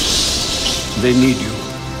 They need you.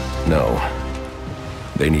 No.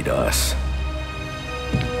 They need us.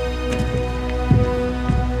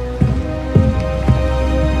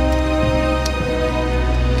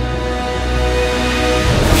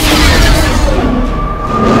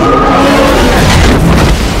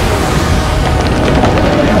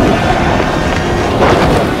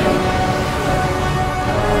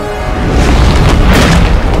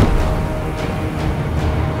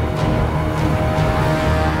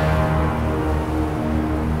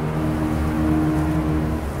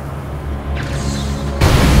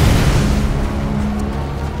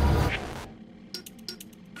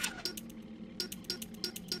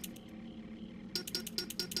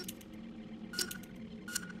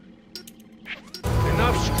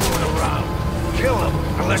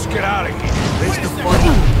 Let's get out of here. Where's the fun?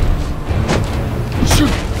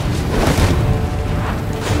 Shoot!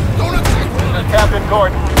 Don't attack! Captain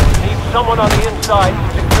Gordon, need someone on the inside to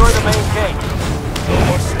secure the main gate. No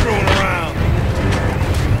more screwing around.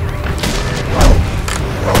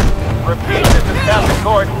 Repeat, this is Captain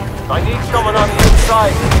Gordon. I need someone on the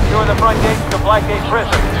inside to secure the front gates to Blackgate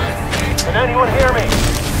Prison. Can anyone hear me?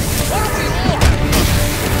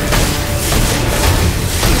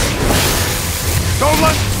 Don't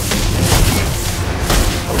let...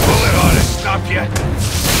 A bullet ought to stop you.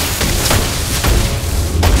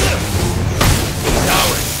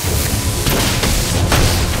 Coward.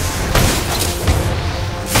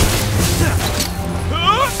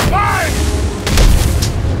 Fine!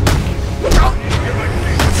 You got...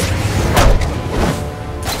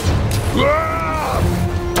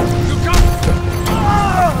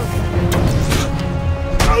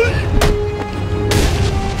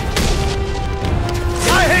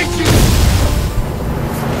 I hate you!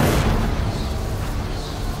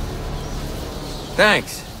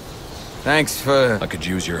 Thanks for... I could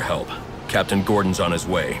use your help. Captain Gordon's on his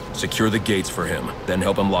way. Secure the gates for him, then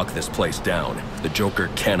help him lock this place down. The Joker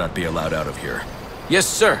cannot be allowed out of here. Yes,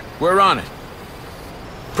 sir. We're on it.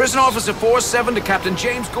 Prison Officer 4-7 to Captain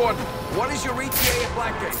James Gordon. What is your ETA at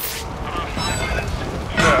Blackgate?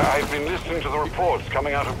 Sir, I've been listening to the reports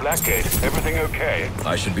coming out of Blackgate. Everything okay?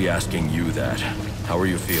 I should be asking you that. How are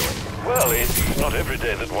you feeling? Well, it's not every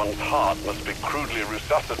day that one's heart must be crudely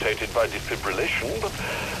resuscitated by defibrillation, but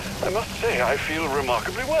I must say I feel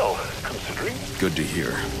remarkably well, considering. Good to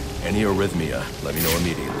hear. Any arrhythmia, let me know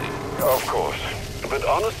immediately. Of course. But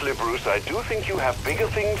honestly, Bruce, I do think you have bigger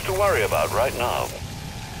things to worry about right now.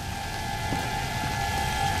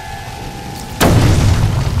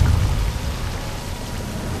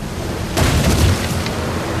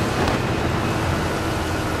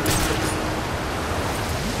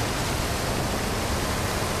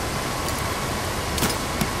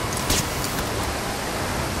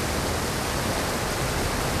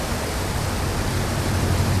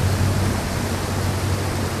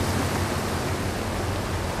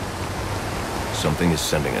 Something is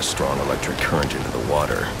sending a strong electric current into the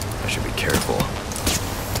water. I should be careful.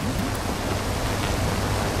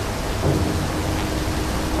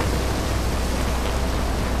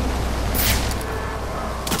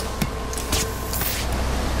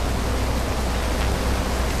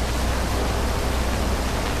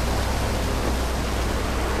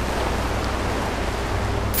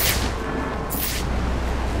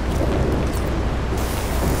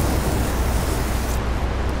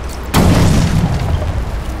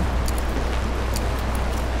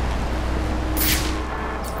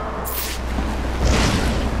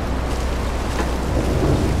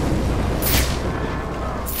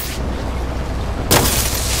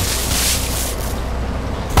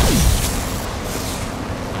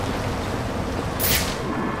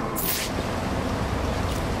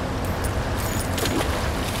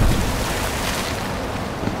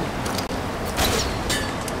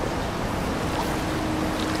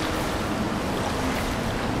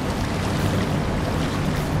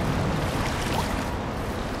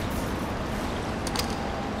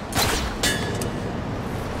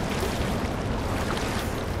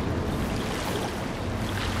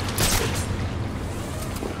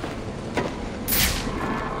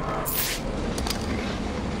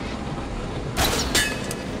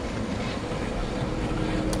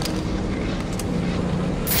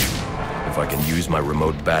 If I can use my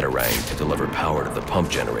remote batarang to deliver power to the pump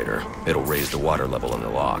generator, it'll raise the water level in the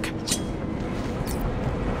lock.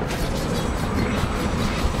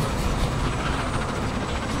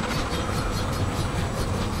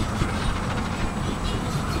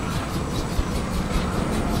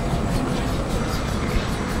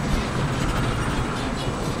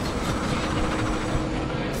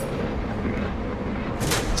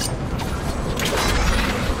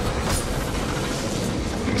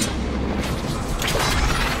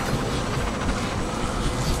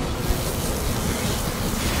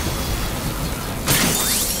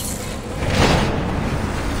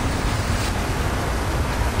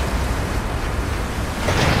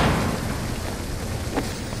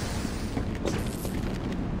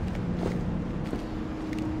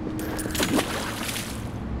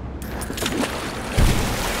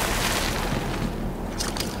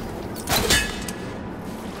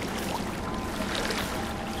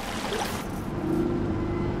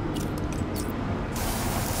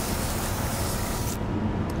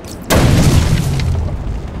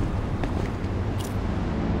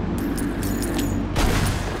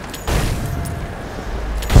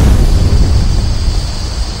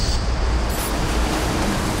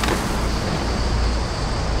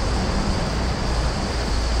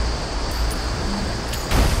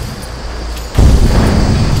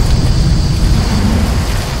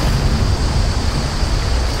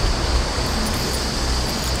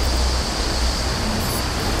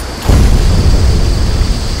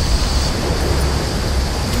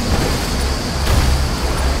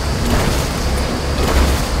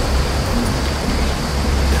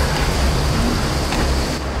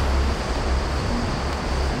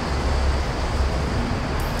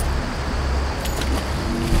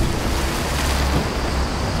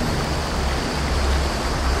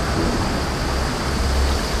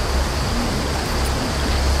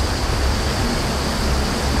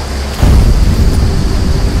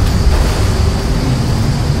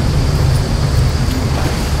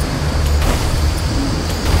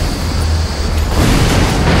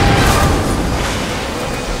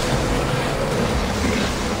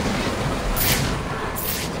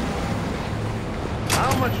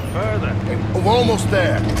 We're almost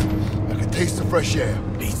there. I can taste the fresh air.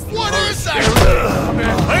 What is that?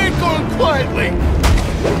 I ain't going quietly.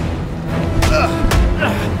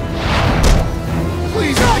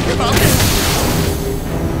 Please don't give up.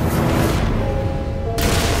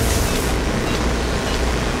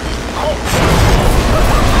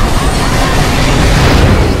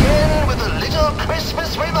 Again with a little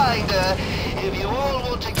Christmas reminder. If you all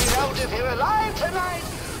want to get out of here alive tonight,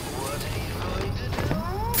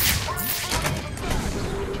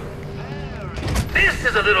 This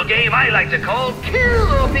is a little game I like to call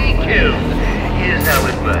Kill or Be Killed. Here's how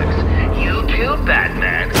it works. You kill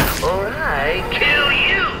Batman, or I kill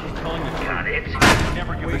you. Got it?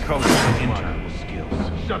 Never give the color internal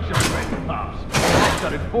skills. Such a great pops. I've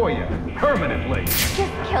done it for you, permanently. Just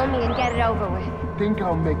kill me and get it over with. Think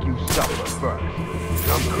I'll make you suffer first.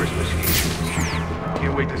 Come Christmas Eve.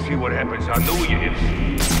 Can't wait to see what happens on New Year's.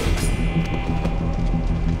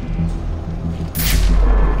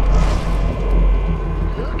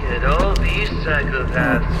 Look at all these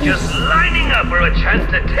psychopaths just lining up for a chance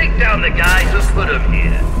to take down the guy who put them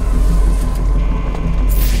here.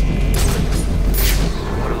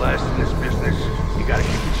 Want to last in this business? You gotta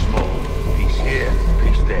keep it small. Piece here,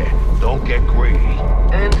 piece there. Don't get greedy.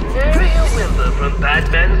 And nary a whimper from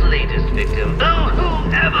Batman's latest victim, though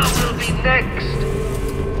whoever will be next.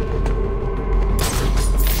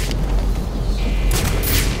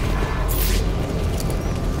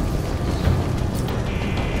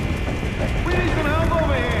 We need some help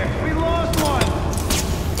over here. We lost one.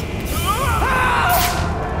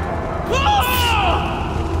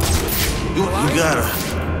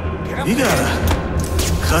 You gotta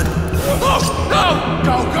cut. Oh, no!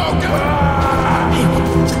 Go!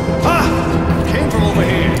 Came from over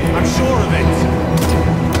here. I'm sure of it.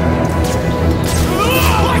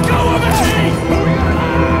 Let go of me!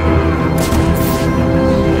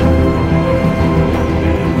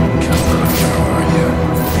 Come on, how are you?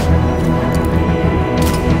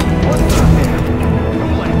 What the hell? Too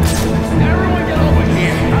late. Everyone get over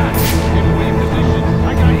here. Get away position.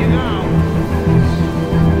 I got you now.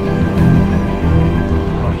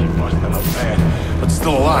 Oh, you busted up bad, but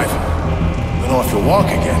still alive. Don't know if you'll walk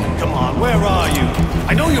again. Come on, where are you?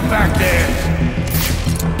 I know you're back there.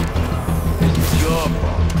 It's your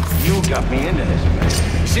fault. You got me into this mess.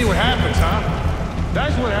 See what happens, huh?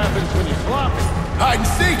 That's what happens when you're sloppy. Hide and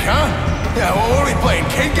seek, huh? Yeah, well, what are we playing,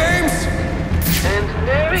 kid games? And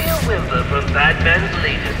nary a whimper from Batman's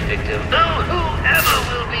latest victim, though whoever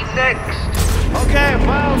will be next. Okay, I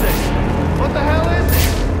found it. What the hell is it?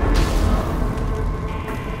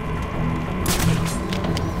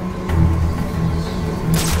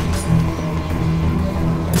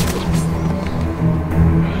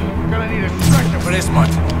 Gonna need a stretcher for this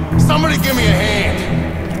much. Somebody give me a hand.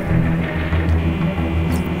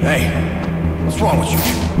 Hey, what's wrong with you?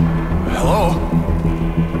 Hello?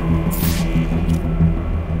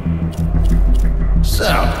 So,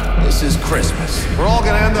 this is Christmas. We're all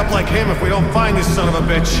gonna end up like him if we don't find this son of a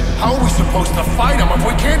bitch. How are we supposed to fight him if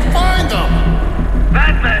we can't find him?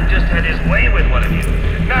 Batman just had his way with one of you.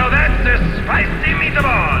 Now that's a spicy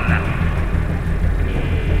meatball.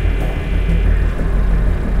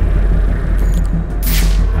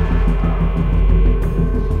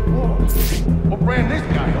 What ran this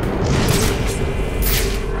guy over?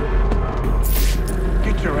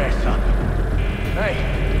 Get your ass up. Hey.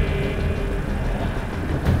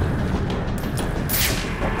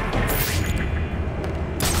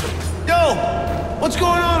 Yo! What's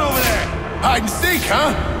going on over there? Hide and seek,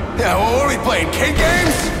 huh? Yeah, well, what are we playing, kid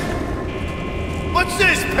games? What's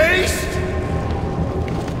this, paste?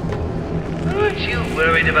 Aren't you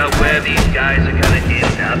worried about where these guys are gonna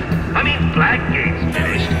end up? I mean, Blackgate's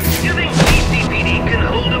finished. You think GCPD can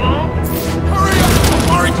hold them all? Hurry up!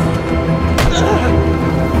 Hurry!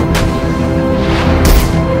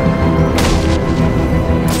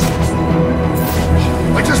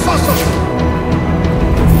 I just saw something!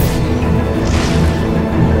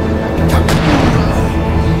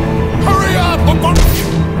 Hurry up!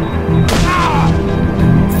 Ah!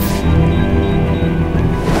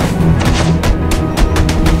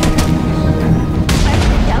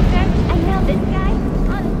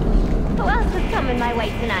 My way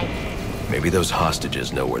tonight. Maybe those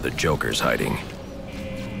hostages know where the Joker's hiding.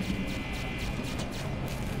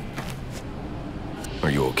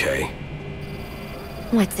 Are you okay?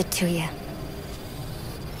 What's it to you?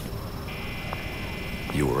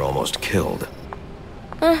 You were almost killed.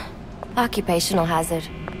 Occupational hazard.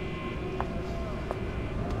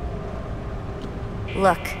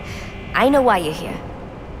 Look, I know why you're here.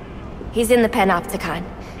 He's in the Panopticon,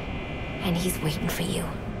 and he's waiting for you.